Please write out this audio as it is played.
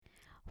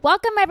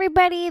Welcome,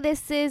 everybody.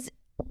 This is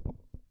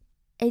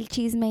El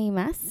Chisme y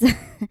Más.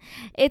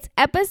 It's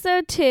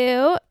episode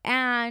 2,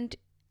 and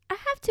I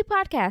have 2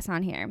 podcasts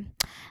on here.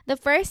 The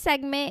first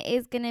segment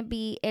is going to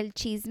be El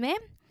Chisme,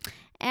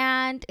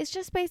 and it's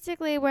just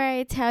basically where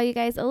I tell you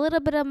guys a little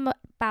bit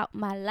about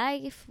my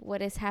life,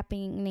 what is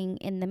happening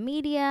in the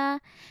media,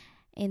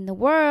 in the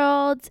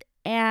world,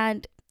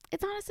 and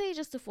it's honestly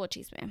just a full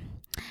chisme.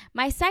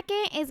 My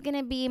second is going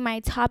to be my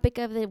topic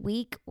of the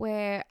week,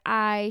 where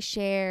I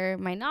share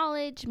my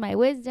knowledge, my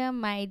wisdom,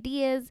 my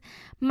ideas,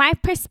 my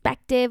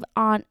perspective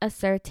on a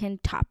certain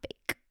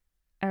topic.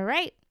 All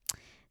right.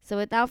 So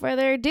without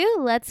further ado,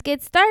 let's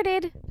get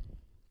started.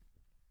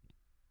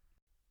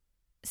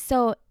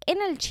 So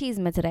in El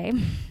Chisme today,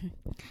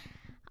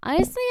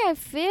 honestly, I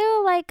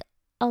feel like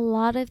a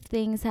lot of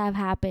things have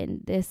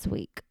happened this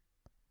week.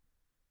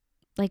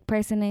 Like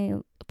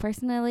personally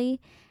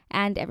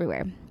and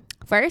everywhere.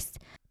 First,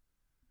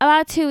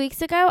 about 2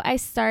 weeks ago, I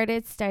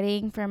started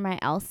studying for my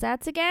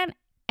LSATs again,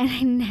 and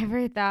I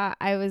never thought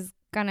I was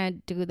gonna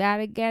do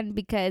that again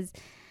because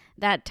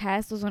that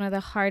test was one of the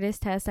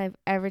hardest tests I've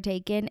ever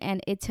taken,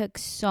 and it took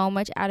so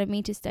much out of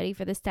me to study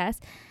for this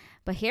test.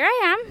 But here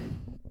I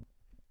am.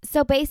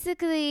 So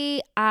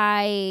basically,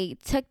 I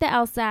took the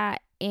LSAT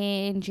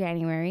in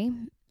January,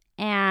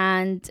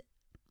 and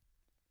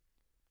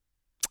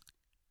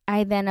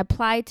I then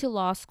applied to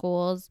law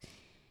schools.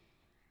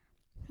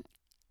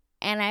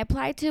 And I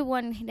applied to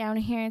one down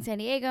here in San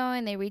Diego,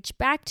 and they reached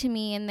back to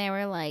me and they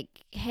were like,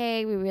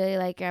 hey, we really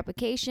like your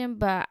application,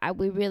 but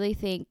we really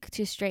think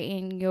to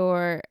straighten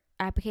your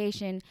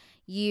application,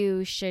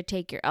 you should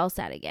take your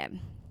LSAT again.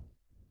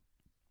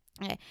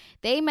 Okay.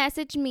 They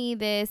messaged me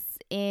this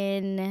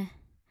in,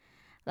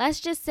 let's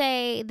just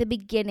say, the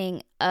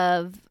beginning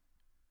of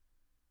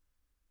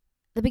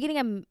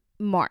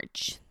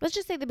March. Let's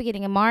just say the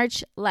beginning of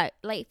March,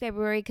 late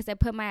February, because I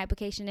put my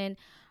application in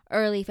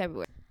early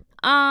February.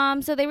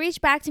 So they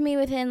reached back to me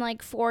within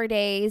like 4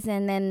 days,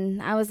 and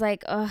then I was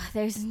like, oh,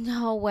 there's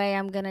no way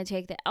I'm gonna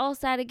take the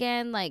LSAT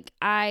again. Like,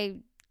 I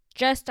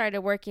just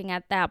started working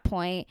at that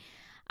point.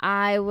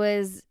 I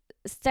was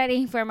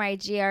studying for my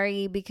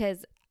GRE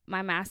because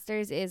my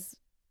master's is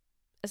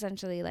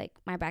essentially like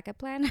my backup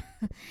plan.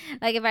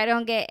 Like, if I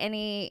don't get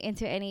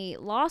into any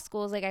law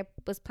schools, like I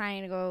was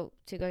planning to go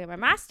get my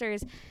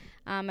master's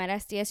at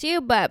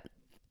SDSU, but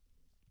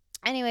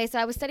anyway, so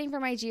I was studying for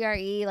my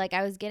GRE. Like,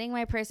 I was getting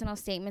my personal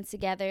statements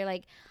together.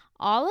 Like,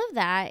 all of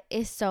that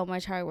is so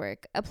much hard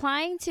work.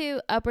 Applying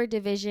to upper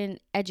division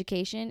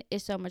education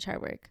is so much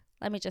hard work.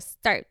 Let me just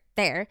start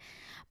there.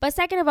 But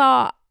second of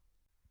all,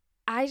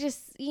 I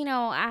just,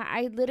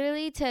 I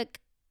literally took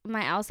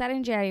my LSAT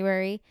in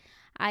January.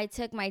 I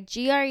took my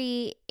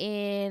GRE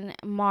in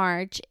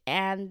March,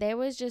 and there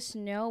was just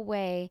no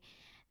way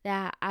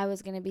that I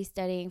was going to be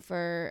studying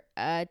for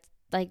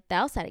like the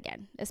LSAT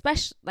again,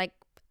 especially like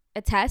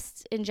a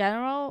test in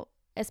general,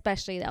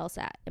 especially the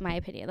LSAT, in my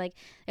opinion. Like,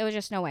 there was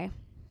just no way.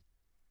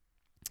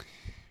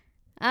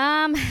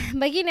 But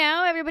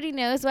everybody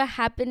knows what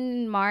happened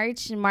in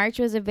March. And March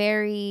was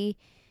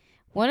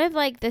one of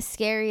like the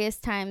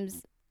scariest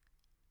times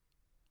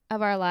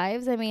of our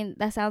lives. I mean,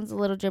 that sounds a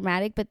little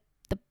dramatic, but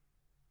the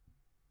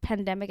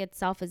pandemic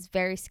itself is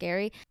very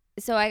scary.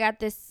 So I got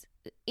this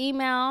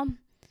email,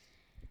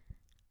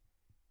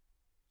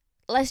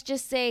 let's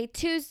just say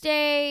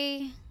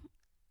Tuesday,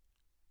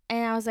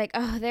 and I was like,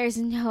 oh, there's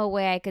no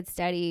way I could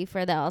study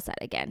for the LSAT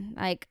again.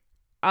 Like,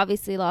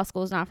 obviously, law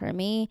school is not for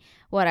me,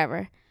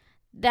 whatever.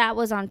 That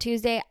was on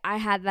Tuesday. I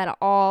had that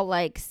all,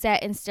 like,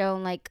 set in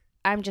stone. Like,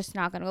 I'm just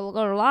not going to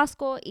go to law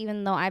school,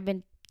 even though I've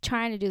been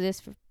trying to do this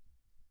for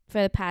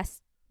the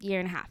past year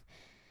and a half.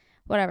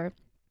 Whatever.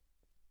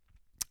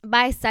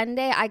 By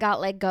Sunday, I got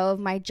let go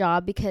of my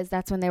job because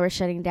that's when they were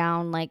shutting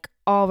down, like,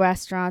 all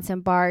restaurants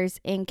and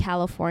bars in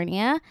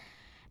California.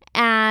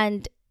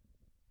 And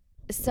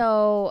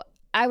so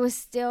I was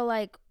still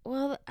like,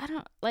 well, I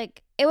don't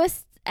like, it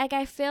was like,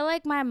 I feel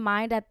like my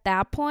mind at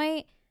that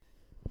point,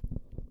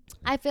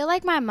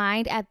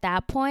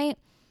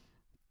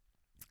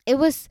 it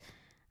was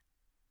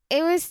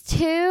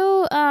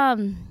too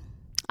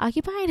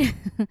occupied.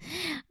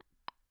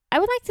 I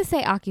would like to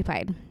say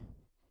occupied.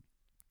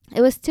 It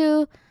was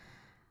too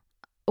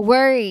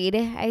worried.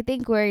 I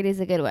think worried is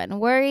a good one.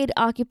 Worried,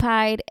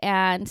 occupied,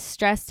 and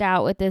stressed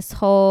out with this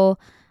whole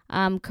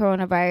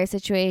coronavirus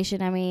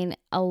situation. I mean,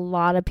 a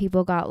lot of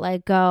people got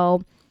let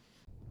go.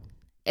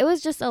 It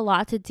was just a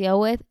lot to deal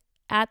with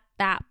at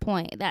that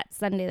point, that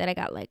Sunday that I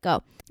got let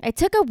go. I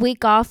took a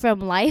week off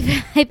from life.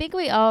 I think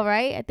we all,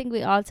 right? I think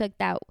we all took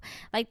that,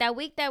 like that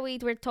week that we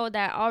were told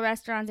that all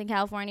restaurants in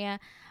California,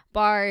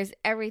 bars,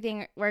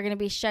 everything were going to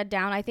be shut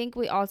down. I think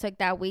we all took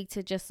that week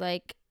to just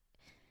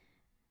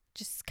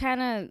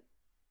kind of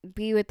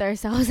be with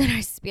ourselves and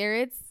our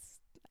spirits.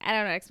 I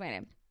don't know how to explain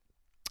it.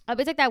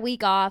 We took that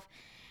week off.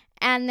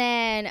 And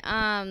then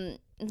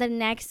the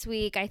next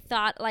week, I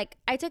thought, like,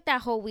 I took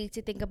that whole week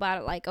to think about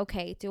it, like,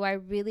 okay, do I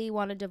really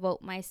want to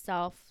devote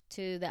myself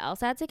to the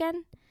LSATs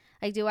again?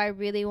 Like, do I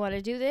really want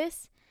to do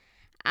this?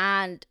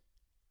 And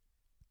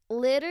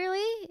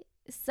literally,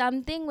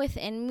 something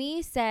within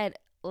me said,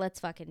 let's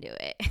fucking do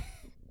it.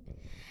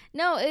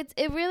 No,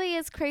 it really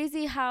is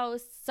crazy how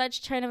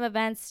such turn of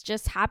events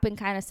just happened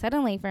kind of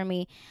suddenly for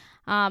me.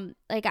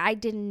 Like I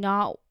did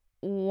not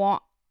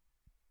want.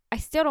 I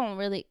still don't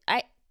really.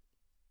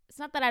 It's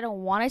not that I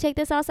don't want to take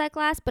this LSAT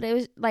class, but it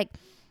was like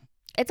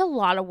it's a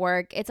lot of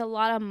work. It's a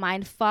lot of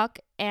mind fuck,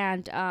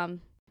 and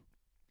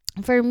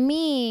for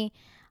me,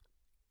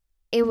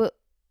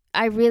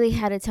 I really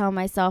had to tell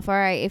myself, all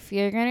right, if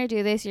you're gonna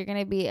do this, you're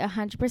gonna be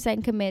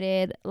 100%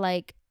 committed.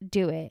 Like,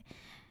 do it.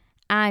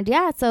 And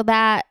yeah, so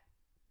that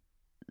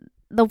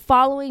the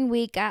following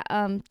week,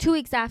 2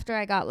 weeks after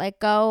I got let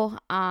go,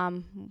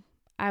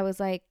 I was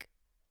like,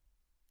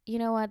 you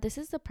know what? This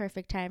is the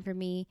perfect time for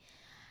me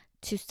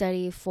to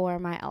study for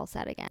my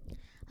LSAT again.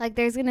 Like,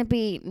 there's going to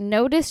be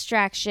no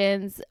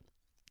distractions,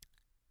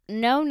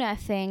 no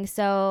nothing.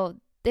 So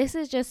this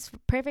is just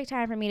perfect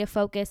time for me to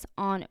focus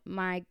on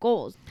my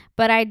goals.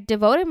 But I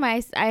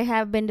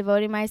have been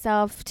devoting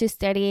myself to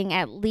studying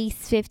at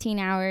least 15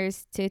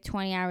 hours to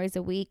 20 hours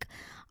a week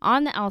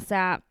on the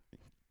LSAT.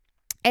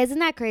 Isn't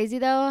that crazy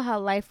though, how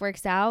life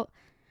works out?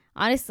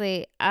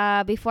 Honestly,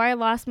 before I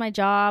lost my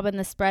job and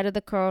the spread of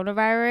the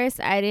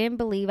coronavirus, I didn't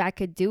believe I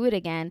could do it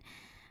again.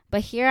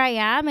 But here I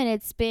am, and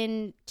it's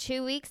been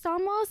 2 weeks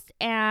almost,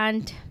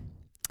 and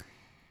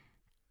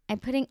I'm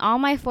putting all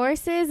my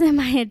forces and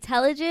my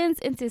intelligence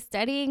into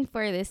studying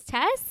for this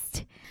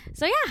test.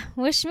 So yeah,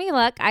 wish me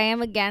luck. I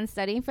am again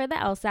studying for the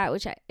LSAT,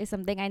 which is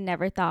something I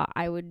never thought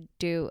I would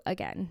do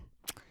again.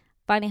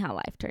 Funny how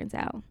life turns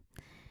out.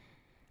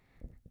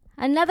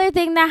 Another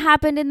thing that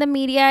happened in the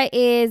media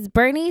is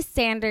Bernie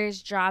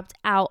Sanders dropped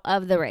out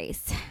of the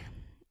race.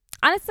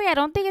 Honestly, I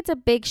don't think it's a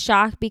big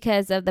shock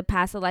because of the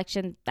past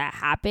election that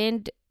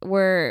happened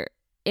where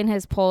in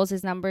his polls,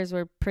 his numbers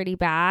were pretty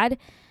bad.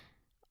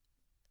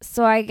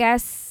 So I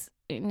guess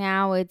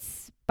now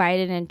it's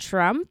Biden and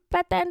Trump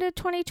at the end of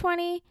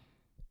 2020.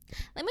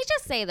 Let me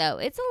just say, though,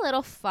 it's a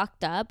little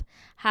fucked up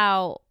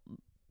how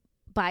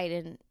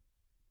Biden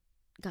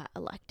got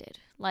elected.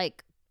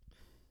 Like,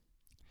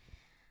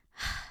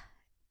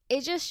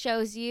 it just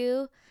shows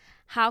you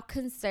how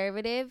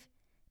conservative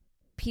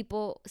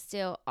people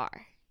still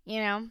are,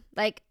 you know?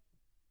 Like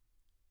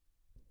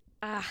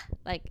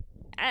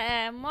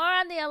more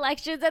on the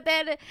elections at the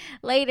end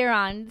later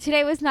on.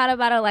 Today was not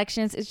about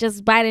elections. It's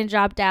just Biden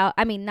dropped out.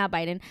 I mean, not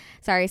Biden.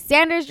 Sorry,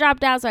 Sanders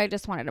dropped out, so I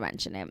just wanted to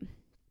mention him.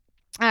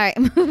 All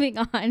right, moving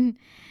on.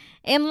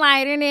 In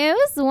lighter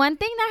news, one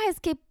thing that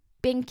has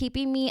been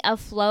keeping me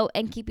afloat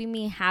and keeping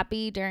me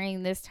happy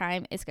during this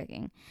time is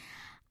cooking.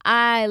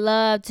 I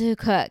love to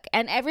cook,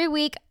 and every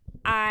week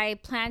I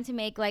plan to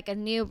make like a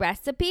new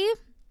recipe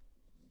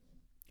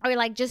or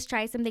like just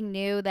try something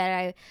new that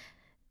I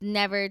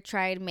never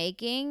tried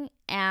making.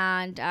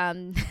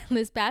 And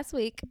this past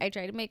week I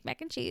tried to make mac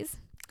and cheese,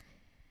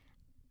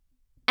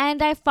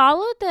 and I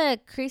followed the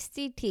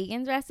Christy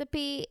Teigen's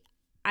recipe.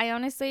 I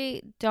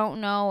honestly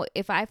don't know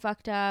if I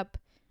fucked up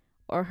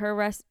or her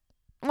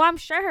well, I'm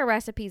sure her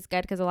recipe's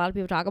good because a lot of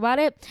people talk about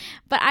it.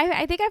 But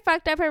I think I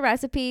fucked up her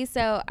recipe,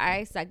 so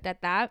I sucked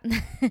at that.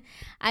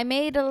 I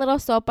made a little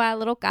sopa, a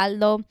little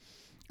caldo,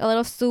 a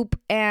little soup,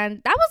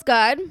 and that was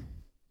good.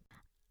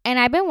 And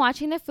I've been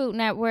watching the Food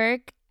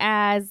Network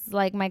as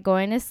like my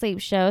going to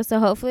sleep show, so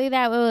hopefully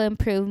that will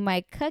improve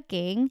my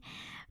cooking.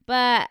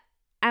 But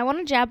I want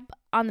to jump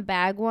on the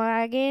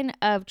bandwagon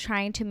of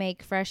trying to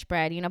make fresh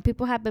bread. You know,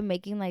 people have been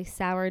making like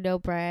sourdough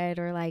bread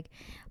or like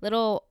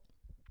little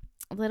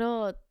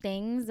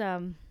things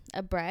of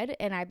bread,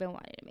 and I've been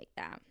wanting to make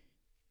that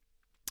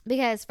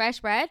because fresh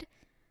bread,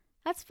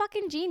 that's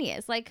fucking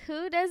genius. Like,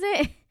 who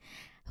doesn't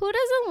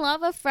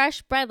love a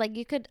fresh bread? Like,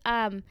 you could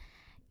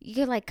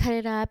like cut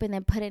it up and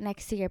then put it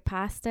next to your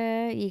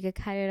pasta. You could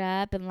cut it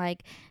up and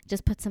like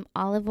just put some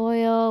olive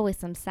oil with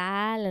some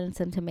sal and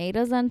some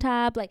tomatoes on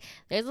top. Like,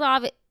 there's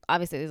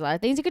obviously there's a lot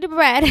of things you could do with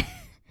bread.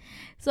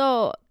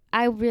 So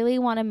I really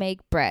want to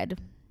make bread.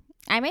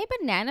 I made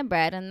banana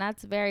bread, and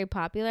that's very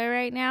popular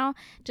right now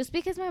just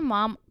because my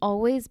mom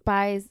always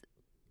buys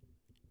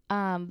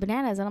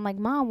bananas. And I'm like,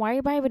 Mom, why are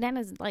you buying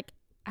bananas? Like,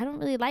 I don't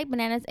really like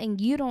bananas, and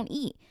you don't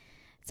eat.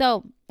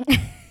 So,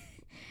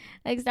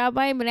 like, stop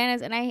buying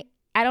bananas. And I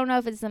don't know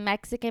if it's the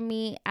Mexican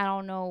meat. I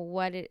don't know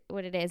what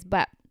it is,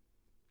 but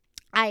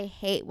I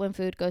hate when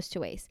food goes to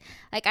waste.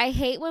 Like, I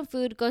hate when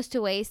food goes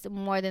to waste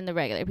more than the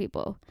regular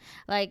people.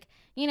 Like,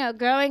 you know,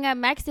 growing up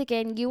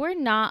Mexican, you were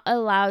not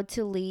allowed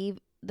to leave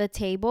the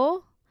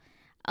table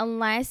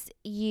unless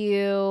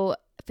you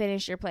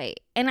finish your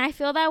plate. And I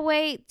feel that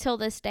way till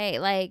this day.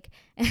 Like,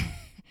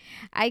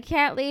 I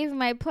can't leave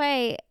my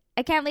plate.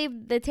 I can't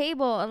leave the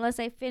table unless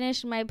I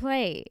finish my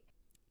plate.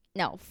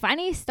 No,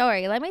 funny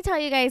story. Let me tell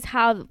you guys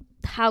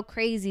how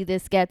crazy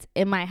this gets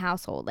in my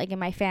household, like in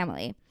my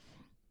family.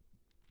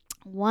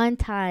 One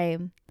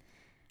time,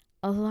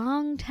 a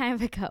long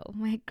time ago,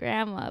 my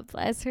grandma,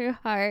 bless her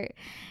heart,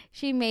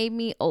 she made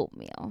me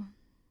oatmeal.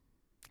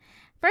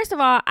 First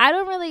of all, I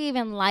don't really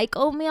even like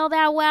oatmeal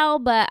that well,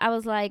 but I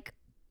was like,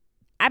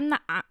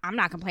 I'm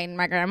not complaining to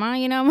my grandma,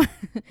 you know.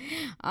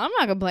 I'm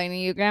not complaining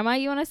to you, grandma.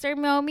 You want to serve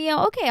me oatmeal?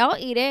 Okay, I'll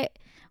eat it.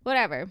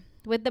 Whatever.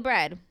 With the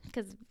bread.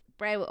 Because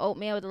bread with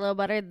oatmeal with a little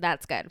butter,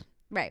 that's good.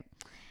 Right.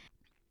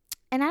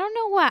 And I don't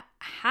know what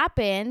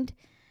happened,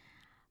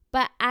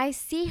 but I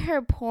see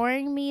her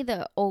pouring me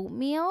the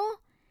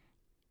oatmeal.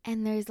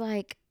 And there's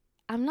like,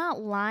 I'm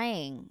not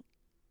lying,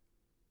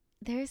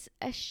 there's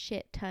a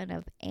shit ton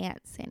of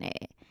ants in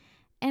it.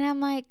 And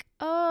I'm like,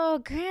 oh,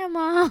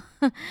 grandma,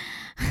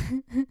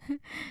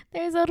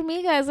 there's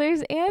hormigas,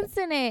 there's ants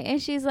in it.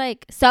 And she's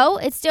like, so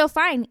it's still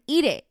fine.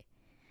 Eat it.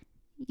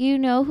 You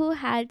know who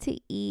had to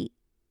eat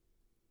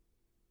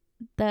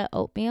the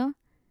oatmeal?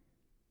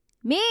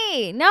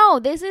 Me. No,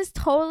 this is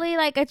totally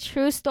like a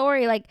true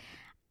story. Like,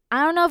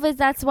 I don't know if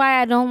that's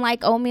why I don't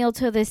like oatmeal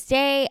to this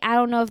day. I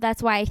don't know if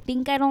that's why I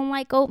think I don't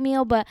like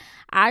oatmeal, but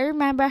I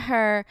remember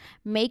her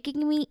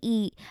making me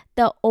eat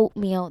the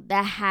oatmeal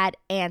that had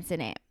ants in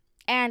it.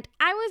 And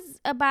I was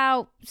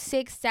about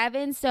 6,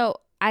 7, so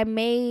I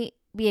may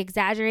be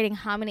exaggerating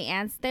how many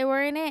ants there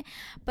were in it,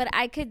 but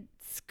I could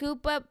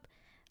scoop up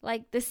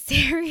like the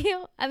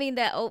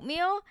the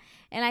oatmeal,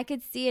 and I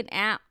could see an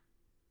ant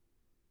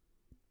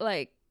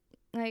like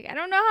I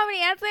don't know how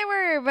many ants there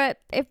were, but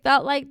it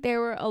felt like there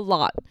were a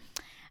lot.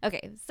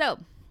 Okay, so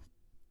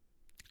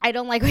I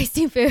don't like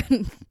wasting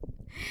food.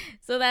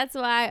 So that's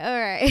why, all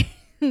right,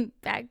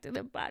 back to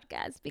the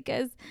podcast,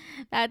 because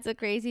that's a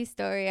crazy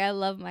story. I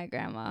love my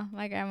grandma.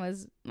 My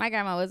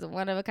grandma was a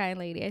one of a kind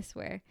lady, I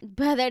swear.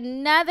 But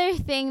another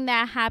thing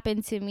that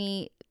happened to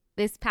me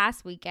this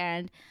past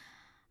weekend,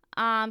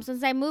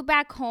 since I moved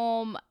back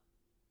home,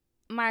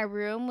 my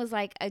room was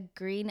like a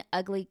green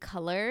ugly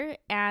color,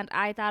 and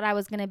I thought I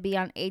was gonna be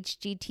on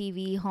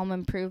HGTV Home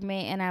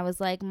Improvement, and I was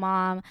like,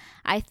 Mom,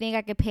 I think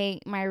I could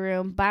paint my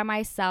room by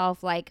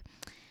myself. Like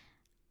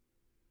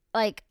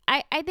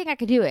I think I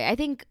could do it. I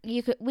think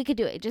we could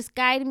do it. Just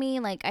guide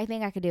me. Like, I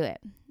think I could do it.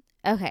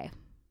 Okay.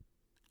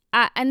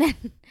 And then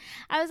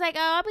I was like,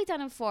 oh, I'll be done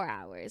in 4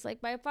 hours.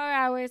 Like, by 4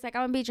 hours, like,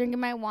 I'm gonna be drinking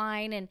my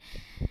wine and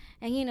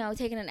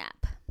taking a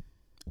nap.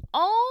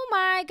 Oh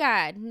my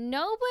God,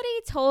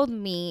 nobody told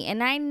me,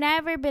 and I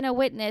never been a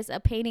witness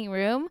of painting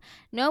room.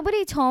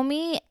 Nobody told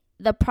me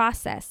the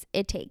process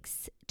it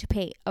takes to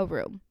paint a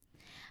room.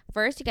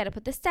 First, you got to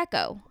put the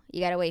stucco. You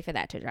got to wait for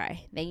that to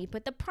dry. Then you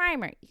put the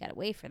primer. You got to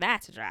wait for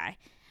that to dry.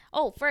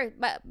 Oh,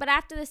 but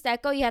after the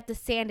stucco, you have to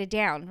sand it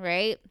down,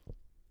 right?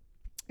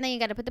 Then you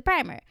got to put the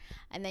primer,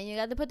 and then you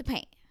got to put the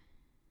paint.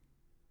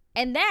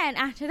 And then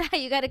after that,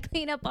 you got to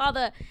clean up all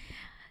the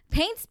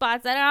paint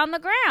spots that are on the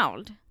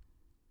ground.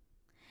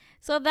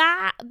 So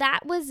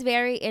that was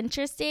very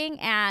interesting,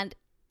 and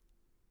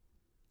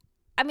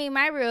I mean,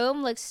 my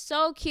room looks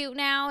so cute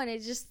now, and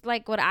it's just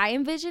like what I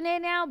envision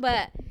it now.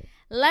 But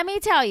let me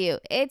tell you,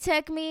 it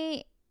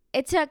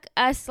took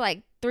us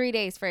like 2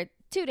 days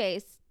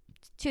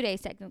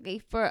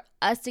technically, for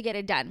us to get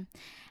it done.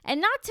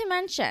 And not to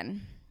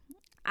mention,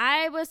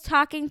 I was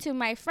talking to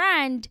my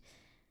friend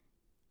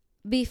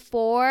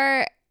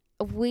before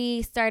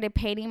we started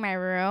painting my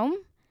room.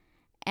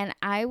 And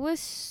I was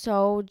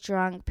so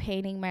drunk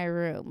painting my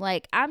room.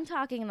 Like, I'm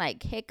talking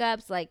like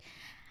hiccups. Like,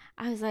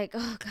 I was like,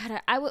 oh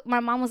God. My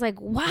mom was like,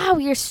 wow,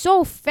 you're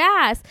so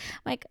fast.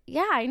 I'm like,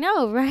 yeah, I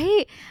know,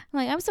 right? I'm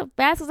like, I'm so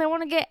fast because I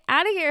want to get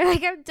out of here.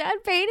 Like, I'm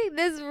done painting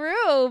this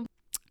room.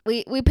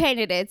 We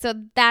painted it, so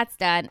that's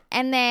done.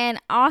 And then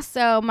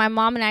also, my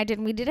mom and I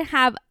didn't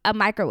have a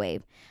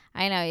microwave.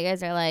 I know you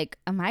guys are like,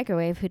 a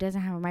microwave? Who doesn't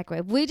have a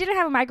microwave?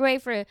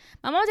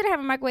 My mom didn't have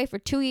a microwave for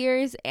 2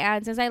 years.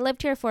 And since I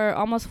lived here for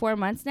almost 4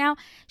 months now,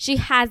 she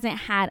hasn't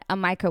had a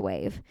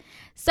microwave.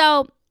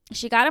 So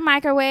she got a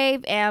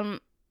microwave,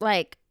 and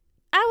like,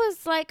 I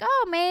was like,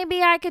 oh,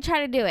 maybe I could try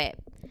to do it.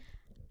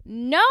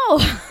 No,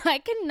 I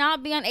could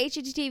not be on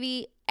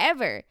HGTV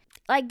ever.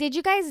 Like, did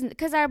you guys,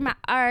 because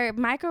our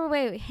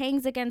microwave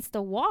hangs against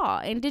the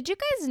wall. And did you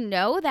guys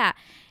know that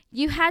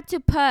you had to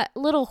put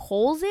little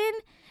holes in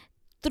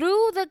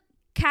through the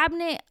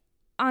cabinet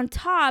on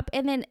top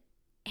and then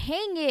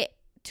hang it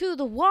to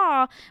the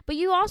wall, but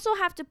you also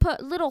have to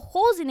put little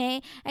holes in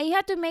it, and you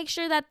have to make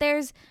sure that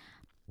there's,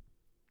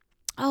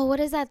 what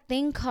is that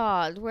thing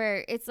called,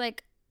 where it's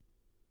like,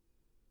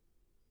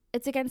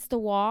 it's against the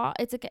wall.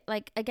 It's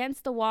like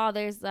against the wall.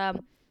 There's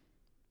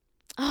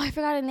I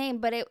forgot a name,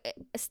 but a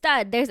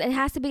stud. It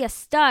has to be a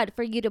stud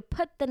for you to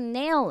put the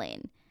nail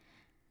in.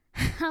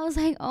 I was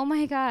like, oh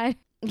my God.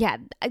 Yeah,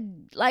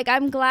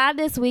 I'm glad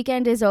this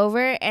weekend is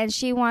over, and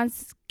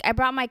I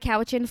brought my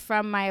couch in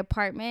from my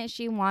apartment.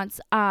 She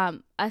wants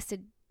us to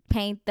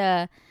paint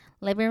the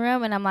living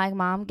room, and I'm like,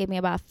 Mom, give me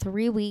about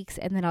 3 weeks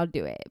and then I'll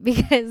do it,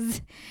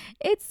 because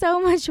it's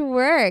so much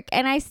work,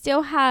 and I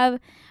still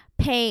have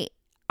paint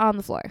on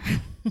the floor.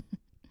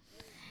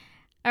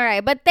 All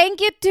right, but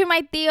thank you to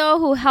my tío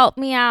who helped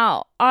me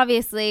out,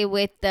 obviously,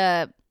 with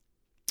the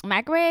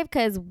microwave,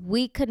 because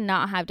we could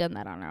not have done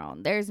that on our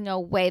own. There's no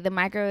way. The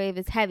microwave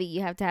is heavy.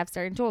 You have to have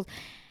certain tools.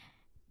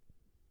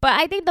 But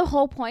I think the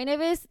whole point of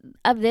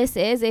this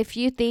is, if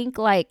you think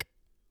like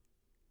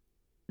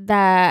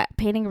that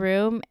painting a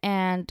room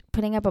and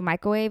putting up a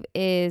microwave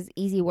is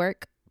easy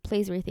work,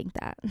 please rethink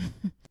that.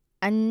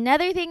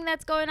 Another thing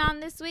that's going on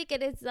this week,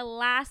 it is the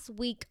last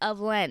week of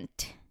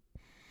Lent.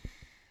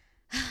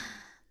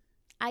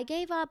 I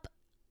gave up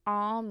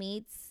all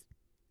meats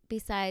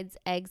besides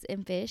eggs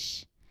and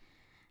fish.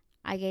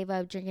 I gave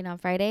up drinking on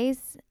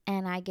Fridays,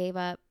 and I gave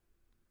up,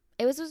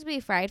 it was supposed to be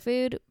fried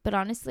food, but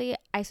honestly,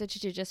 I switched it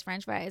to just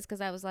French fries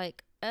because I was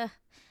like, I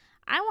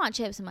want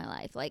chips in my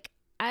life. Like,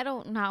 I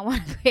don't not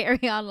want to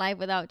carry on life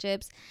without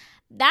chips.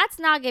 That's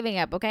not giving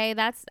up, okay?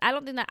 I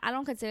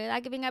don't consider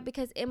that giving up,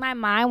 because in my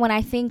mind, when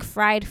I think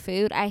fried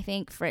food, I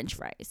think French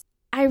fries.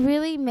 I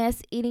really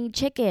miss eating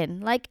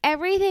chicken. Like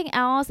everything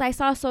else, I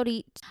saw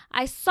chorizo,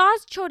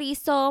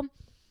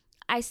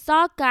 I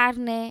saw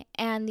carne,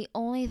 and the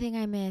only thing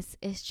I miss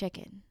is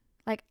chicken.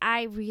 Like,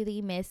 I really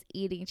miss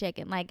eating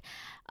chicken. Like,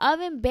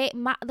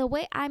 the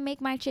way I make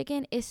my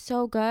chicken is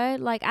so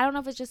good. Like, I don't know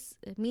if it's just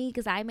me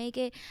because I make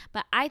it,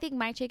 but I think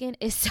my chicken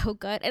is so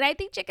good. And I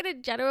think chicken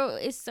in general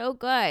is so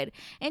good.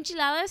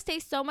 Enchiladas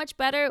taste so much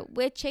better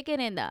with chicken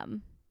in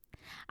them.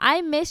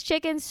 I miss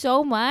chicken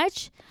so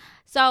much.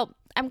 So,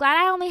 I'm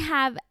glad I only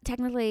have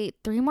technically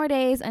 3 more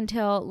days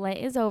until Lent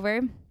is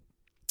over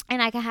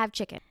and I can have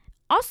chicken.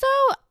 Also,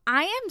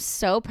 I am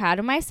so proud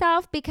of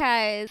myself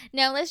because,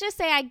 let's just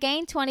say I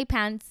gained 20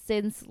 pounds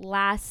since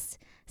last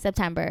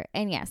September.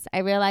 And yes, I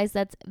realize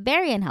that's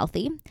very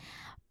unhealthy.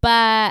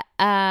 But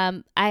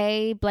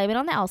I blame it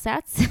on the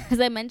LSATs, as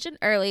I mentioned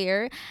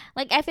earlier.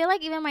 Like, I feel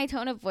like even my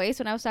tone of voice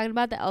when I was talking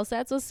about the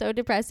LSATs was so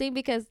depressing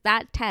because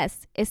that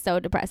test is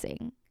so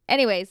depressing.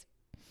 Anyways,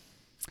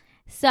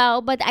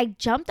 but I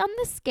jumped on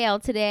the scale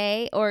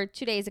today or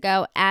 2 days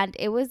ago, and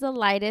it was the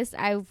lightest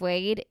I've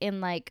weighed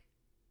in like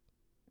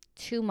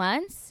 2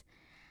 months.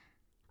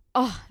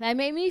 Oh, that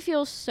made me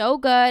feel so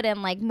good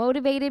and like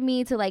motivated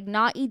me to like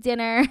not eat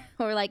dinner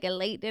or like a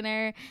late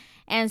dinner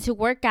and to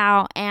work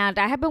out. And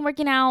I have been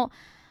working out.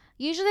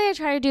 Usually I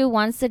try to do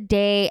once a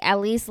day, at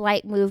least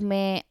light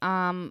movement.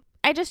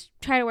 I just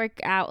try to work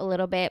out a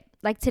little bit.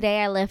 Like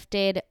today I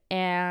lifted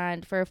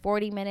and for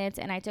 40 minutes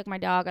and I took my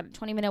dog on a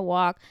 20-minute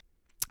walk.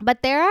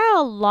 But there are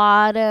a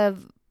lot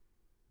of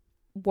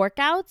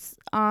workouts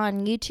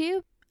on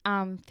YouTube.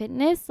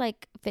 Fitness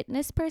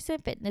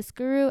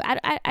guru.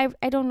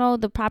 I don't know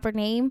the proper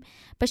name,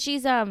 but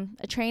she's a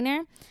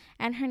trainer,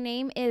 and her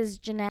name is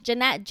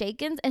Jeanette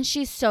Jenkins, and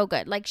she's so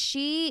good. Like,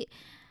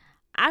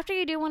 after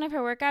you do one of her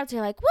workouts,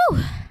 you're like,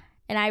 woo!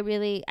 And I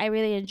really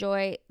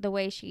enjoy the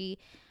way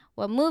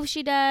what moves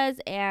she does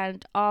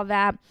and all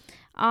that.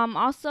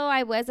 Also,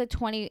 I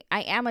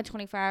am a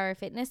 24-hour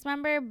fitness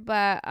member,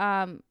 but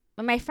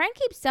my friend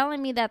keeps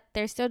telling me that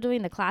they're still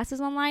doing the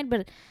classes online,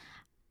 but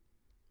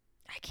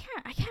I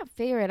can't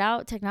figure it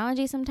out.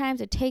 Technology,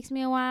 sometimes it takes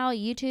me a while.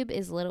 YouTube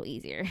is a little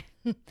easier.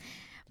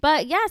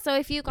 But yeah, so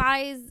if you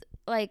guys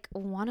like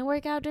want to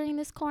work out during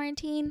this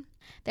quarantine,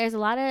 there's a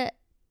lot of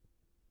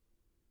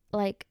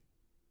like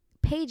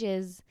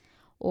pages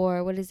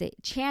or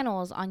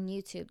channels on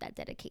YouTube that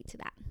dedicate to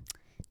that.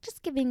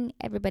 Just giving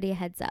everybody a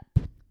heads up.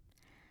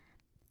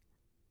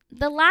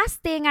 The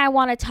last thing I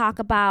want to talk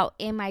about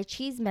in my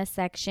cheese mess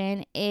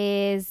section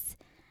is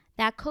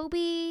that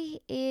Kobe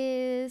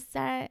is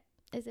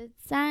it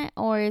sent,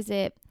 or is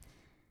it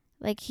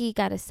like he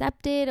got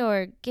accepted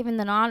or given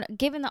the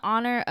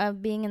honor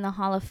of being in the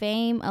Hall of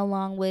Fame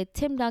along with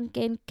Tim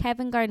Duncan,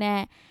 Kevin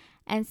Garnett,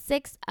 and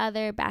 6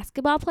 other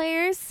basketball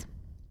players?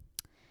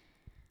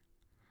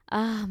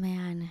 Oh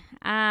man.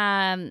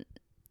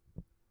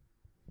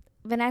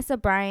 Vanessa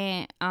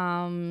Bryant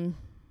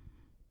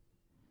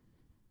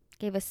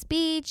gave a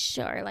speech,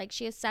 or like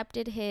she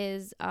accepted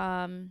his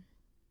Hall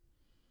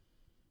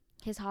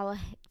of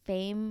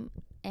Fame,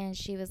 and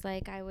she was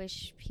like, I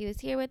wish he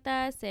was here with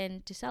us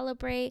and to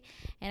celebrate.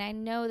 And I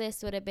know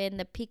this would have been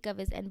the peak of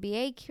his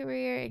NBA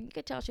career, and you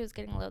could tell she was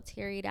getting a little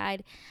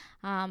teary-eyed.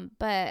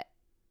 But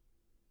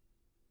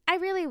I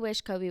really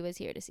wish Kobe was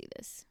here to see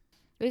this.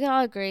 We can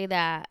all agree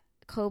that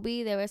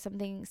Kobe, there was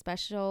something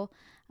special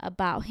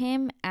about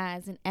him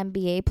as an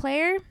NBA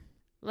player.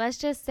 Let's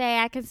just say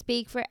I can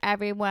speak for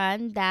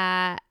everyone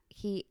that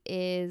he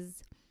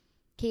is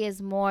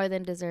more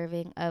than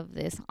deserving of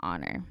this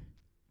honor.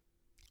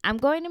 I'm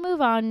going to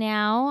move on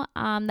now.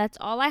 That's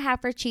all I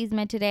have for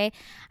Cheeseman today.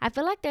 I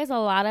feel like there's a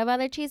lot of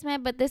other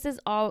Cheeseman, but this is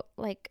all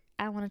like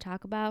I want to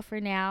talk about for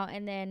now,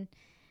 and then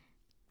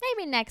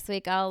maybe next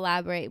week I'll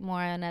elaborate more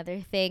on other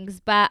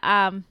things. But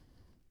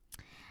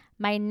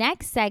my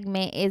next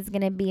segment is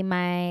going to be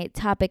my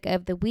topic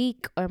of the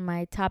week, or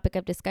my topic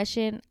of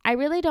discussion. I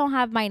really don't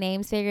have my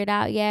names figured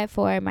out yet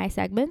for my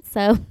segments,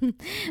 so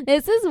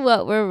this is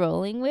what we're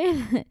rolling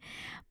with.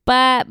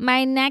 But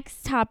my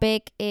next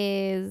topic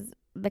is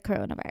the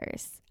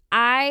coronavirus.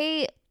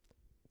 I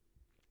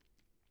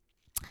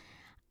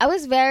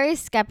was very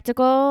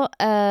skeptical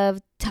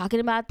of talking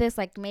about this,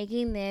 like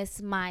making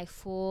this my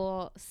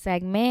full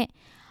segment,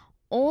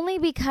 only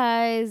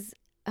because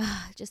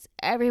just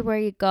everywhere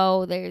you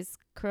go, there's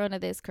corona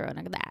this,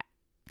 corona that,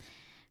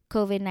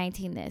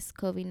 COVID-19 this,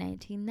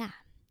 COVID-19 that.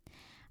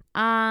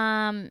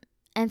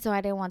 And so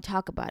I didn't want to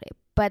talk about it.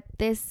 But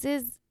this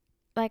is,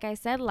 like I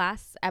said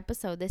last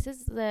episode, this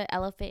is the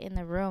elephant in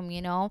the room,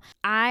 you know?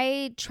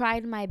 I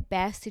tried my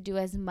best to do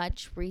as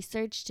much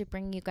research to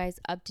bring you guys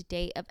up to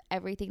date of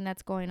everything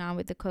that's going on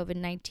with the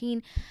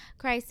COVID-19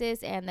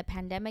 crisis and the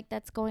pandemic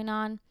that's going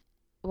on.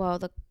 Well,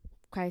 the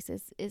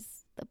crisis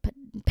is the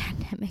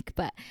pandemic,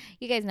 but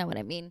you guys know what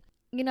I mean.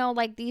 You know,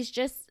 like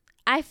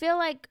I feel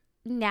like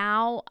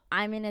now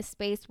I'm in a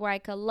space where I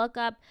could look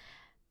up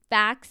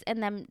facts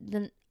and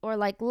then or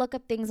like look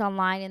up things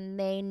online and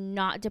they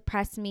not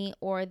depress me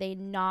or they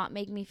not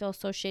make me feel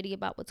so shitty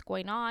about what's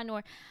going on,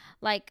 or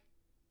like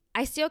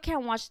I still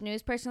can't watch the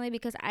news personally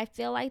because I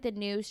feel like the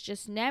news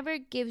just never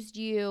gives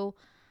you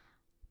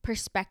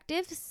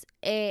perspectives.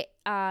 It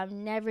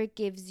never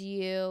gives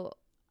you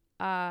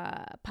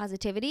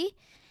positivity,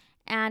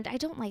 and I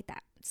don't like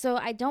that. So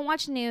I don't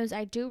watch news.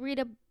 I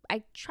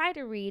try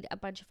to read a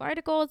bunch of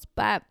articles,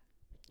 but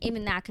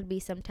even that could be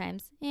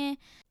sometimes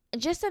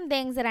just some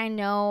things that I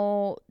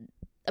know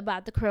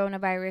about the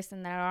coronavirus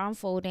and that are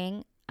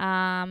unfolding.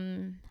 A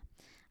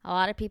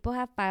lot of people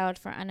have filed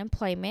for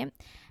unemployment.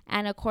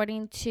 And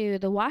according to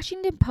the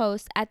Washington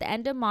Post, at the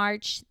end of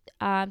March,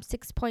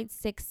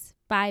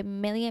 6.65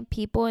 million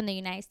people in the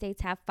United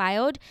States have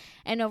filed,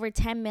 and over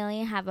 10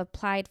 million have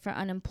applied for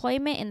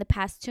unemployment in the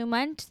past 2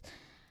 months.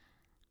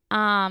 So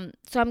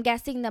I'm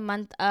guessing the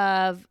month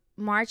of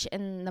March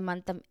and the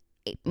month of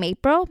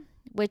April,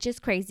 which is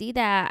crazy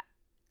that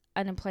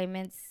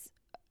unemployment's,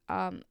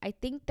 I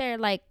think they're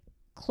like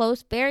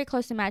very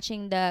close to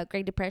matching the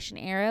Great Depression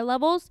era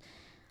levels.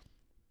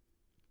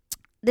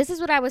 This is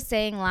what I was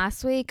saying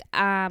last week,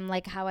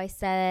 like how I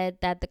said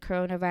that the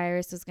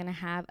coronavirus was going to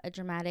have a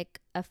dramatic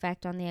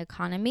effect on the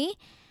economy.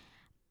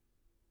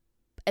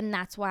 And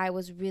that's why I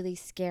was really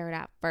scared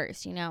at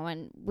first, you know,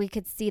 and we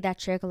could see that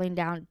trickling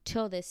down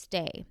till this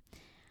day.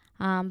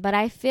 But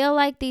I feel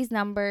like these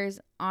numbers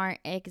aren't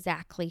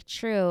exactly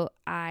true.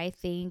 I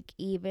think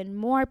even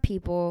more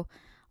people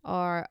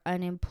are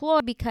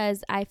unemployed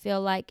because I feel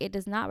like it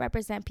does not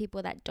represent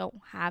people that don't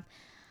have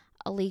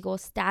a legal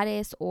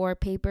status or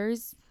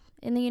papers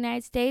in the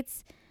United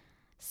States.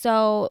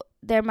 So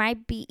there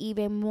might be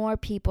even more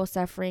people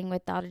suffering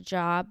without a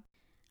job.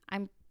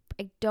 I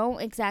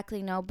don't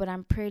exactly know, but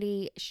I'm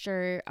pretty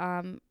sure,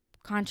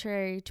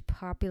 contrary to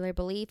popular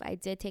belief, I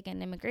did take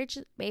an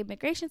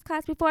immigrations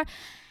class before,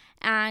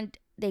 and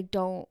they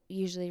don't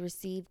usually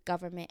receive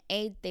government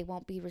aid. They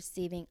won't be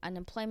receiving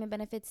unemployment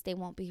benefits. They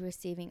won't be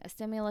receiving a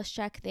stimulus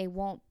check. They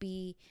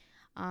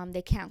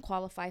can't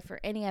qualify for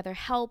any other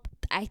help.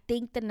 I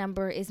think the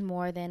number is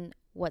more than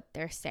what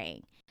they're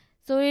saying.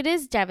 So it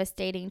is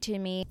devastating to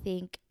me. I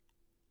think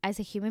as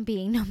a human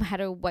being, no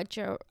matter what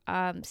your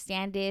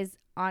stand is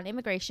on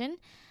immigration,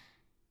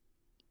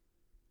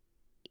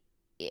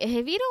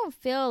 if you don't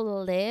feel a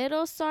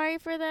little sorry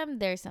for them,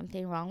 there's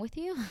something wrong with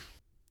you.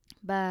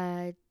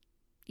 But,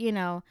 you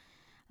know,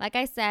 like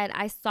I said,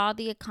 I saw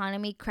the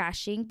economy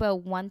crashing, but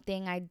one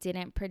thing I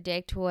didn't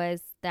predict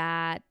was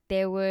that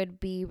they would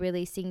be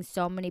releasing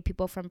so many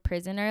people from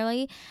prison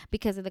early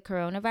because of the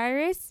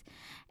coronavirus.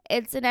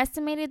 It's an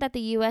estimated that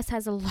the U.S.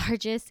 has the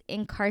largest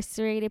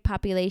incarcerated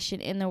population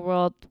in the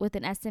world, with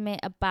an estimate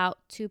about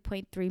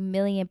 2.3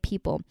 million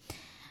people.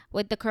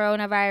 With the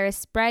coronavirus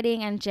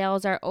spreading and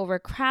jails are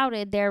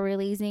overcrowded, they're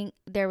releasing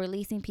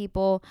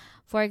people.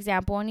 For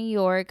example, in New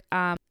York,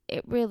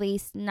 it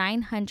released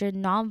 900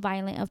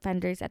 nonviolent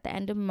offenders at the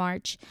end of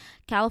March.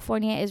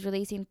 California is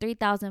releasing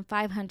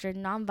 3,500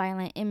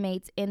 nonviolent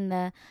inmates in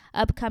the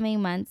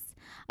upcoming months.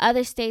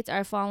 Other states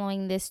are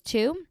following this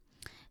too,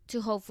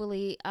 to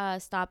hopefully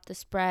stop the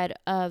spread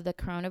of the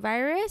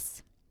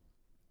coronavirus.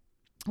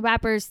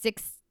 Rapper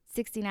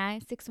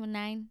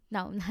 619,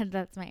 no,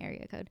 that's my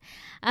area code.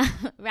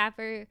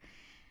 Rapper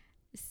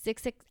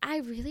 66, I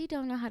really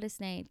don't know how to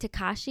say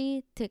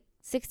Tekashi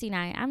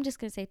 69. I'm just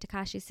gonna say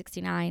Tekashi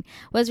 69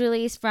 was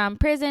released from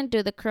prison due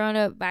to the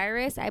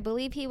coronavirus. I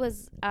believe he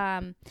was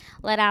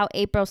let out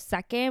April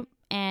 2nd,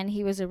 and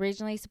he was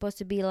originally supposed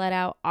to be let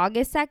out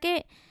August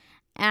 2nd.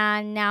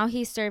 And now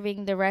he's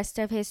serving the rest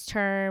of his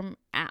term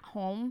at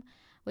home,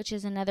 which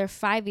is another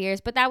 5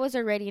 years. But that was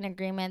already an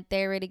agreement.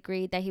 They already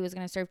agreed that he was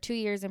going to serve 2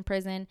 years in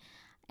prison,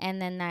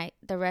 and then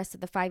the rest of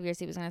the 5 years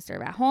he was going to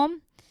serve at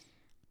home.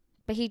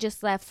 But he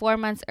just left 4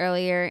 months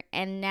earlier,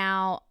 and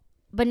now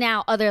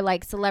other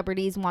like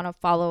celebrities want to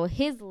follow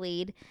his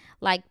lead,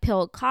 like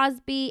Bill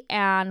Cosby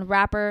and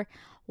rapper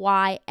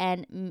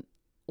YNM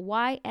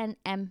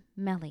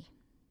Melly.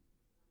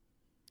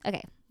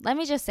 Okay, let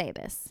me just say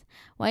this.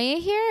 When you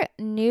hear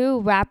new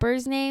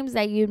rappers' names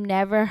that you've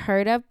never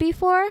heard of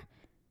before,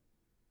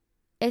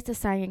 it's a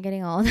sign you're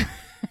getting old.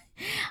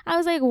 I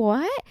was like,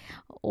 what?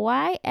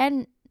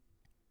 YNM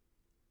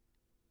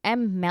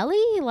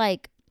Melly?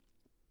 Like,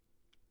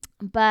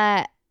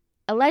 but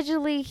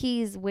allegedly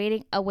he's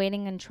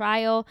awaiting a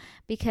trial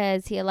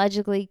because he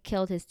allegedly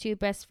killed his two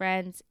best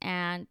friends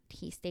and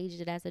he staged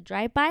it as a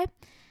drive-by.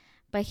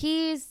 But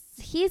he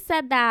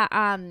said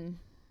that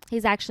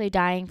he's actually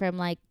dying from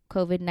like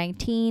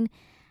COVID-19,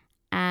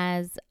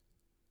 as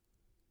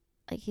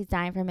Like, he's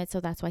dying from it, so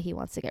that's why he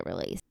wants to get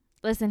released.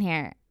 Listen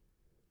here.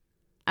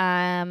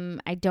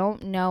 I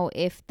don't know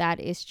if that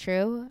is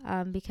true,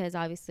 because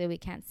obviously we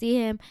can't see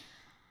him.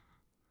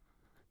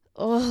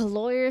 Oh,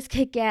 lawyers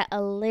could get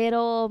a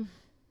little,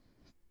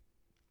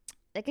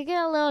 they could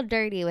get a little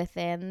dirty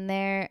within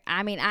there.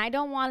 I mean, I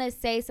don't want to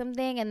say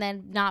something and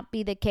then not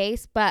be the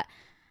case, but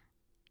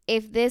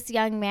if this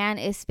young man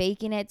is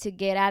faking it to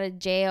get out of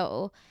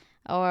jail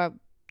or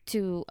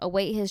to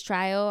await his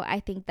trial, I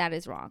think that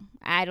is wrong.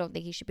 I don't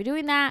think he should be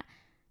doing that.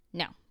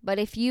 No. But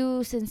if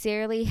you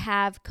sincerely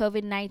have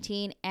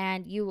COVID-19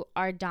 and you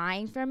are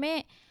dying from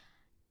it,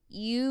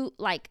 you,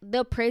 like,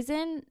 the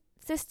prison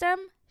system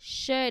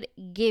should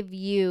give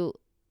you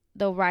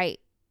the right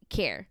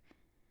care.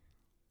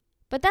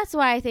 But that's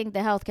why I think the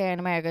healthcare in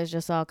America is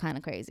just all kind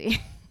of crazy.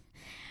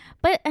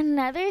 But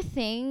another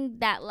thing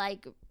that,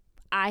 like,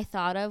 I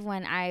thought of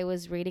when I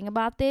was reading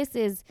about this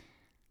is,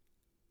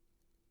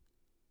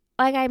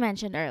 like I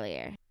mentioned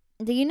earlier,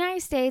 the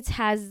United States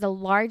has the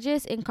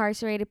largest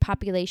incarcerated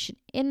population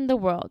in the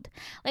world.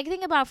 Like,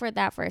 think about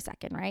that for a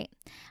second, right?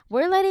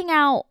 We're letting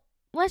out,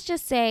 let's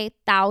just say,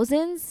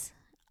 thousands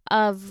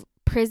of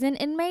prison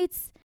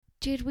inmates.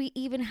 Did we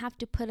even have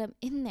to put them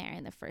in there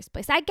in the first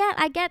place? I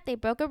get they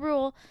broke a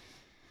rule.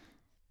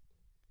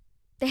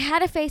 They had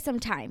to face some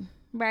time,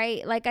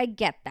 right? Like, I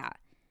get that.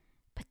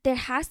 But there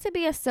has to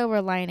be a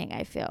silver lining,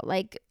 I feel.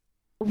 Like,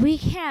 we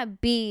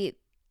can't be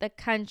the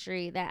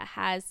country that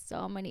has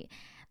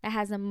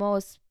the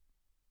most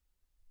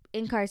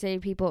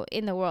incarcerated people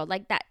in the world.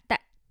 Like, that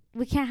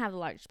we can't have the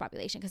largest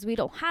population because we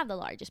don't have the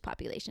largest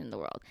population in the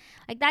world.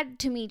 Like, that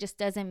to me just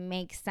doesn't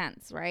make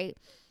sense, right?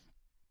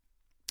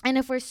 And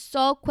if we're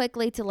so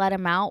quickly to let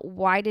him out,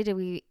 why did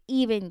we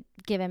even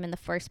give him in the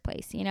first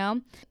place, you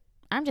know?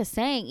 I'm just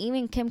saying,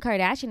 even Kim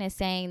Kardashian is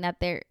saying that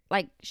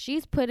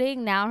she's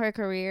putting now her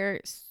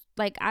career,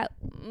 like,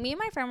 me and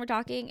my friend were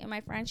talking, and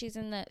my friend, she's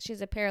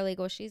a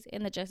paralegal, she's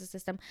in the justice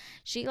system.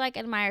 She, like,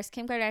 admires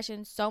Kim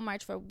Kardashian so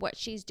much for what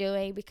she's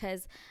doing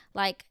because,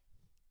 like,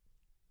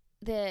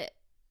 the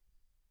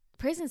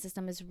prison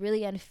system is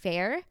really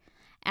unfair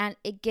and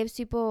it gives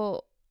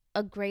people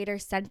a greater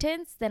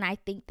sentence than I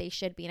think they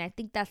should be. And I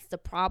think that's the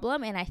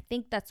problem, and I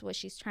think that's what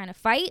she's trying to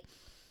fight.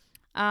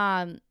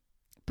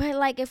 But,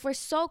 like, if we're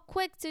so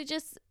quick to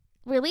just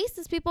release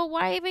these people,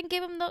 why even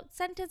give them the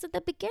sentence at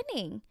the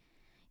beginning?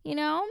 You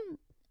know?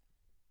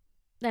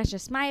 That's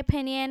just my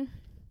opinion.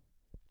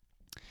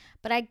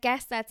 But I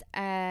guess that's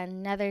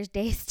another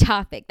day's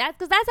topic.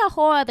 That's a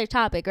whole other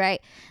topic, right?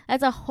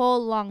 That's a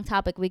whole long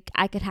topic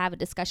I could have a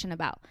discussion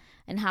about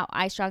and how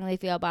I strongly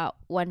feel about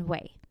one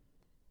way.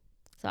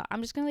 So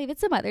I'm just going to leave it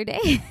some other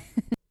day.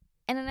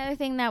 And another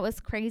thing that was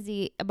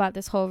crazy about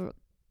this whole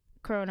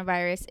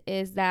coronavirus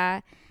is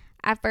that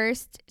at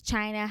first,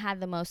 China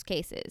had the most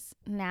cases.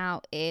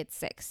 Now it's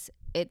 6.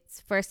 It's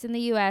first in the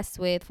U.S.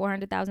 with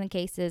 400,000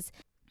 cases.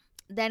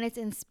 Then it's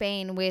in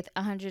Spain with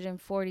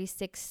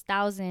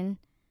 146,000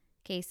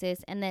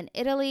 cases. And then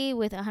Italy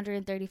with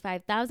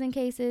 135,000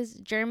 cases.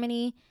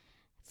 Germany,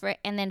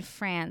 and then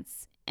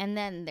France. And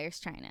then there's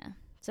China.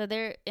 So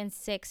they're in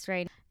 6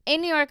 right now.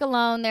 In New York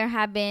alone, there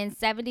have been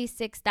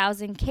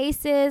 76,000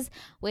 cases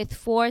with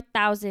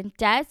 4,000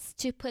 deaths.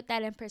 To put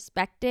that in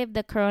perspective,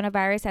 the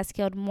coronavirus has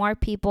killed more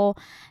people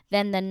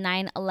than the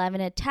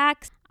 9/11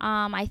 attacks.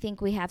 I think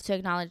we have to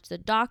acknowledge the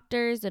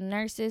doctors, the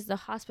nurses, the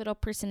hospital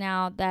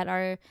personnel that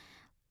are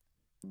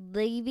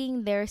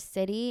leaving their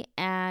city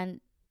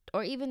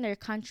or even their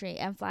country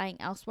and flying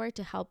elsewhere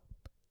to help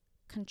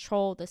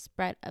control the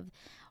spread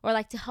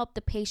to help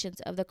the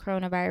patients of the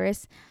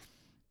coronavirus.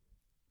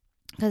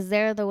 Because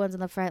they're the ones on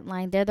the front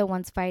line. They're the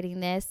ones fighting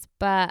this.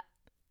 But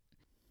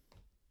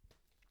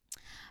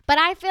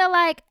I feel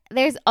like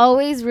there's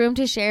always room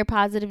to share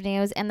positive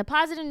news. And the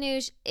positive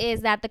news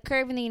is that the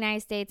curve in the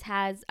United States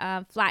has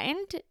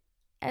flattened,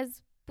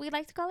 as we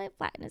like to call it.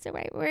 Flatten is the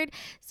right word.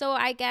 So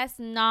I guess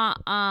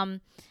not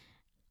a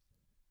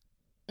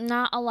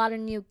lot of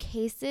new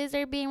cases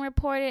are being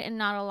reported and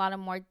not a lot of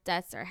more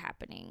deaths are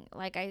happening.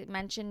 Like I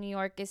mentioned, New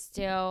York is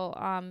still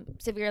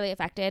severely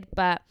affected,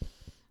 but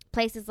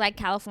places like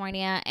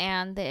California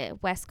and the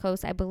West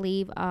Coast, I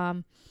believe,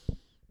 from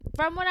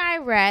what I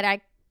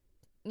read,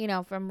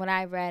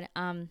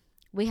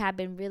 we have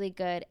been really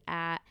good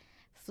at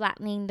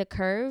flattening the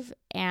curve.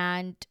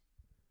 And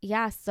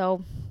yeah,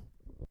 so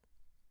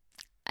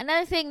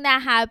another thing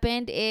that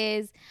happened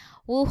is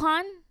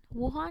Wuhan,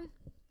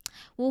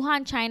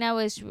 China,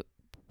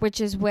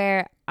 which is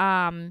where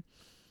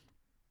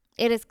it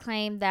is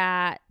claimed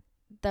that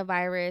the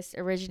virus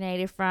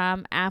originated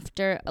from.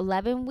 After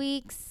 11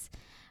 weeks,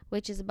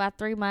 which is about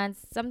 3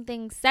 months,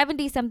 70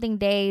 something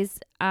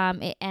days,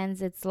 it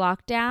ends its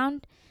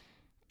lockdown.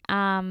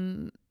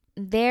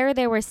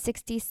 There were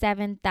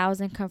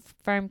 67,000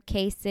 confirmed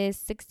cases,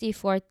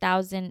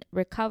 64,000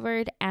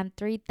 recovered, and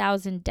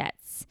 3,000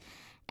 deaths.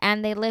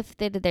 And they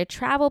lifted their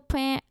travel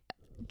ban.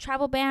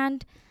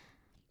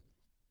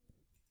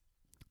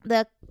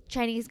 The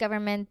Chinese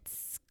government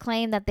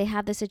claim that they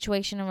have the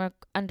situation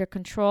under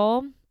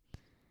control.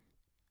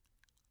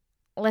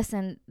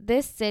 listen,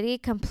 this city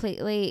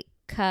completely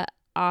cut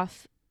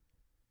off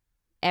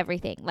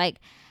everything. Like,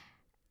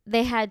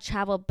 they had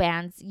travel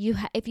bans.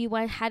 If you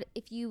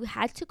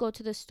had to go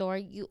to the store,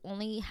 you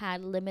only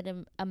had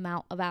limited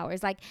amount of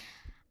hours. Like,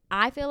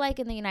 I feel like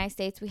in the United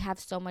States we have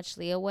so much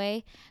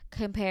leeway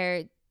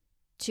compared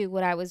to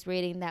what I was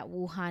reading that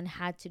Wuhan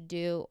had to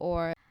do.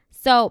 Or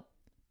so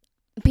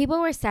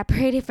people were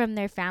separated from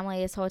their family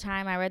this whole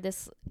time. I read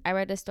this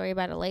story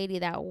about a lady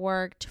that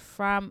worked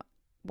in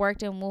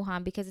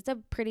Wuhan, because it's a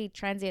pretty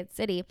transient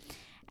city,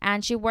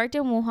 and she worked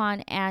in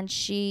Wuhan, and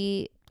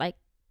she, like,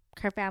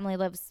 her family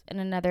lives in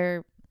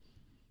another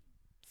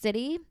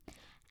city,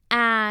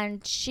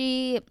 and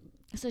she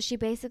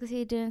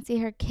basically didn't see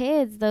her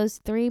kids those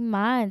 3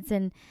 months.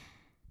 And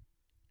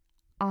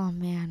oh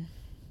man,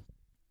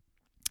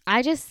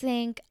 I just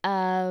think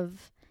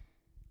of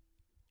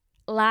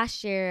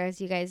last year. As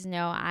you guys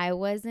know, I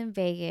was in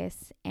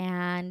Vegas,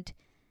 and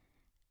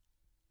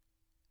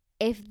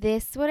if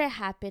this would have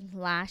happened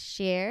last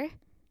year,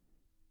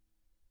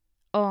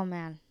 oh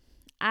man,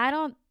 I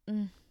don't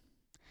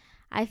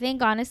I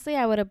think honestly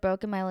I would have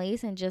broken my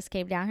lease and just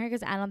came down here,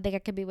 because I don't think I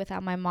could be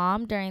without my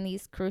mom during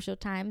these crucial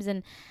times.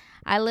 And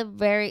I live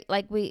very,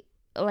 like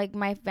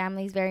my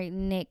family's very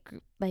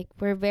like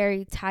we're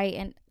very tight,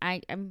 and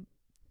I'm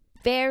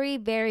very,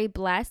 very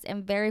blessed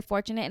and very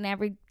fortunate. And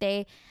every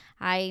day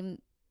I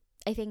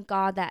thank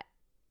God that,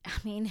 I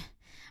mean,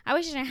 I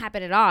wish it didn't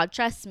happen at all.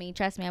 Trust me,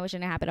 I wish it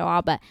didn't happen at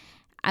all. But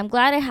I'm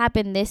glad it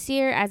happened this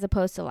year as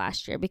opposed to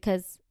last year,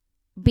 because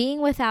being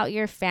without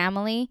your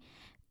family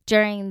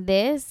during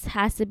this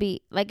has to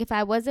be, like, if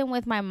I wasn't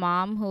with my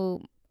mom,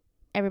 who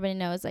everybody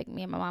knows, like,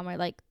 me and my mom are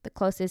like the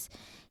closest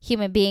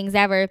human beings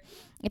ever.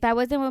 If I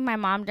wasn't with my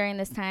mom during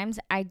this times,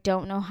 I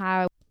don't know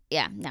how.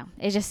 Yeah, no,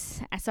 it's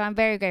just, so I'm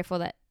very grateful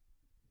that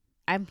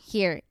I'm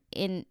here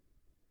in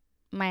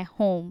my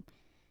home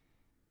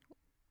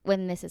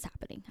when this is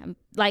happening. I'm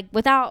like,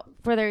 without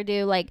further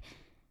ado, like,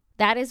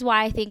 that is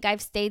why I think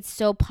I've stayed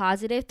so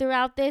positive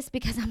throughout this,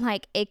 because I'm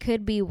like, it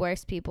could be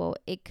worse, people.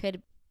 It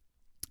could.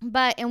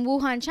 But in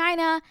Wuhan,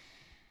 China,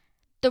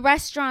 the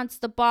restaurants,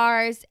 the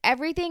bars,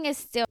 everything is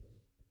still.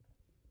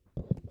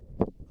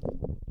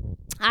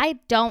 I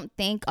don't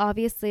think,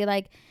 obviously,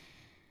 like,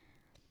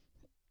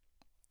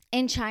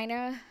 in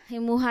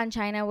Wuhan,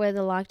 China, where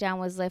the lockdown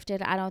was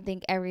lifted, I don't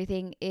think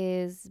everything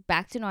is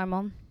back to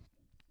normal.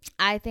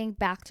 I think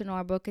back to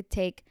normal could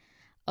take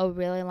a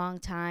really long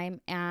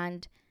time.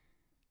 And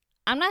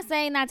I'm not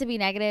saying that to be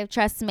negative.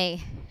 Trust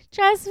me.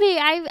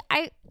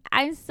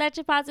 I'm such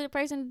a positive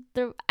person.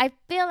 I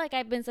feel like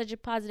I've been such a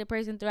positive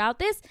person throughout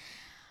this,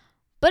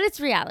 but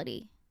it's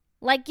reality.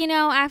 Like,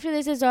 after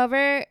this is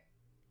over,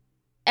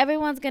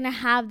 everyone's going to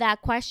have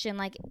that question.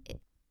 Like,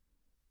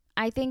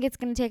 I think it's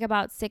going to take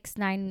about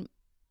 6-9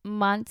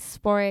 months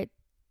for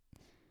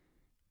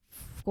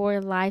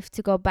life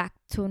to go back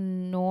to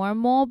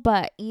normal.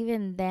 But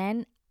even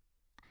then,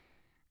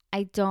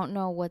 I don't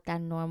know what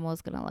that normal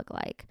is going to look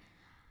like.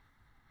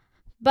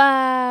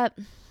 But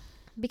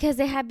because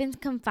they have been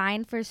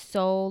confined for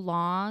so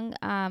long,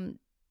 and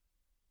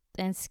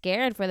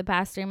scared for the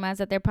past 3 months,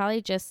 that they're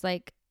probably just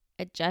like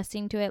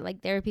adjusting to it.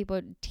 Like, there are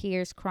people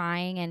tears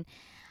crying, and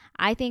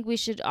I think we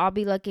should all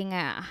be looking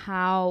at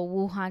how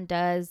Wuhan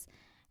does,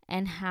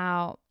 and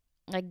how,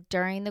 like,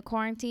 during the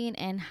quarantine,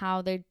 and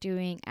how they're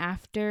doing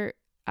after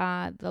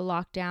the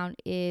lockdown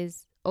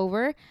is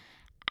over,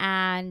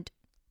 and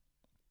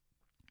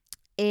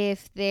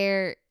if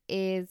there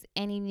is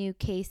any new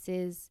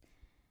cases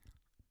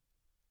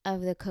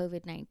of the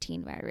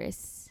COVID-19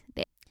 virus.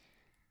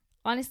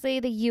 Honestly,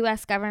 the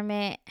U.S.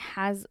 government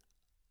has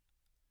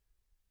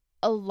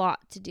a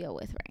lot to deal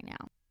with right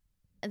now.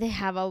 They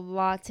have a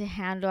lot to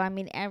handle. I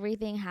mean,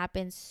 everything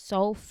happens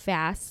so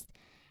fast,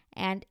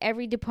 and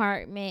every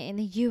department in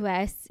the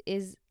U.S.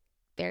 is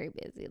very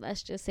busy.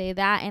 Let's just say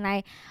that. And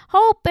I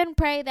hope and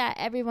pray that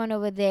everyone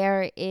over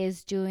there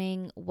is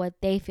doing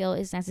what they feel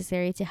is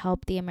necessary to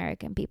help the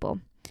American people.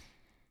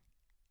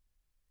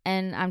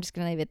 And I'm just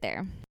going to leave it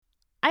there.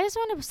 I just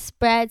want to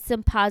spread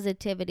some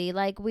positivity.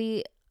 Like,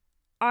 we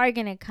are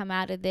going to come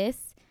out of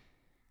this.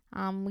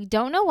 We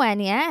don't know when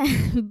yet,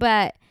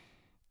 but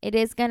it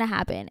is going to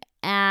happen.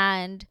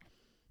 And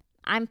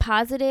I'm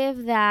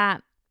positive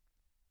that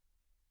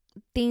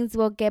things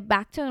will get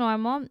back to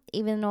normal,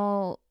 even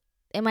though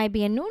it might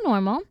be a new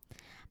normal.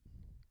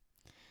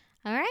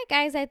 All right,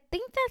 guys, I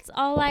think that's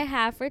all I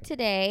have for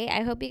today.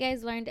 I hope you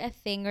guys learned a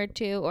thing or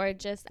two, or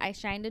just I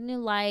shined a new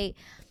light.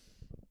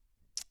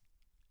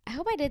 I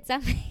hope I did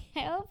something. I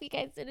hope you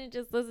guys didn't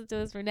just listen to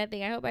this for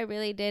nothing. I hope I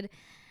really did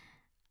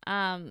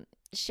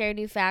share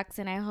new facts,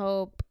 and I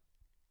hope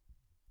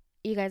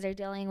you guys are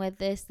dealing with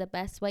this the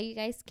best way you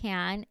guys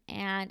can.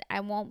 And I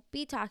won't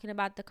be talking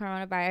about the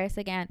coronavirus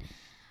again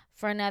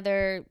for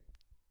another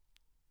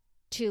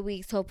 2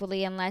 weeks,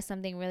 hopefully, unless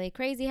something really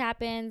crazy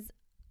happens.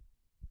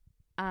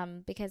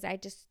 Because I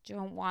just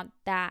don't want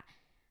that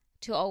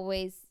to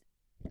always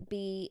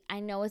be, I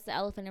know it's the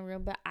elephant in the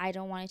room, but I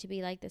don't want it to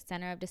be like the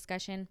center of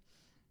discussion.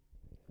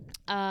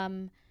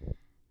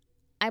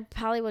 I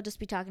probably will just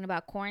be talking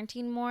about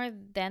quarantine more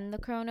than the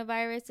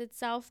coronavirus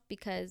itself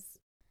because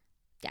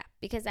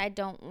I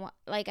don't want,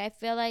 like, I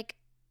feel like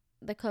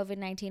the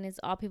COVID-19 is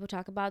all people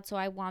talk about. So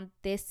I want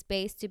this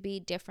space to be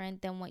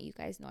different than what you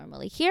guys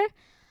normally hear.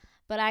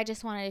 But I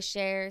just wanted to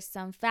share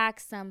some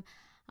facts, some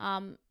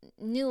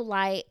new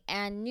light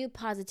and new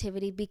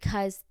positivity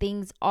because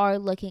things are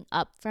looking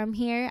up from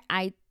here.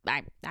 I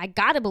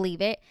gotta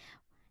believe it.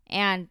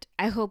 And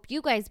I hope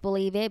you guys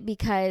believe it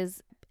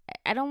because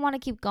I don't want to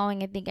keep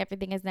going and think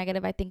everything is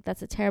negative. I think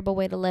that's a terrible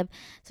way to live.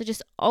 So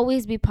just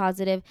always be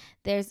positive.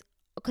 There's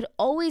could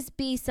always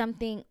be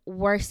something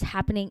worse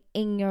happening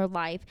in your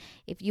life.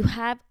 If you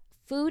have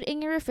food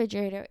in your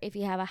refrigerator, if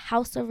you have a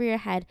house over your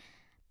head,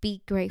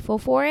 be grateful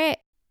for it.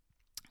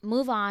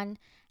 Move on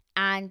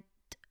and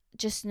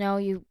just know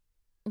you,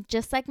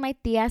 just like my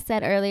tia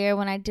said earlier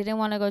when I didn't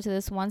want to go to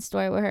this one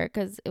store with her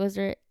because it was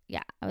her.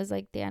 Yeah, I was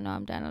like, Tia, no,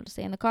 I'm done. I'll just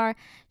stay in the car.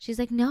 She's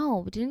like,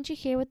 no, didn't you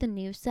hear what the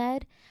news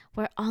said?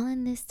 We're all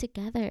in this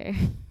together.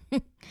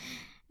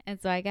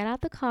 And so I got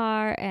out the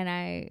car and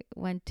I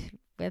went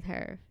with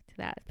her to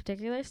that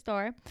particular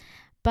store.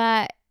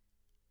 But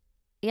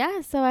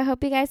yeah, so I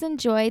hope you guys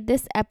enjoyed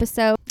this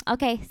episode.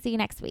 Okay, see you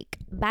next week.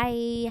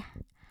 Bye.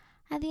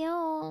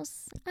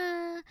 Adios.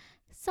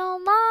 So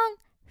long.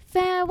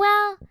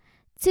 Farewell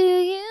to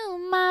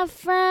you, my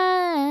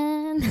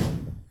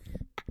friend.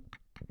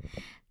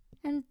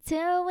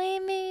 Until we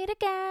meet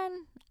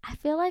again. I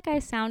feel like I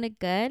sounded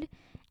good.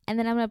 And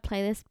then I'm going to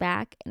play this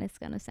back and it's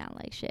going to sound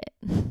like shit.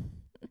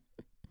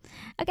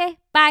 Okay,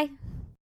 bye.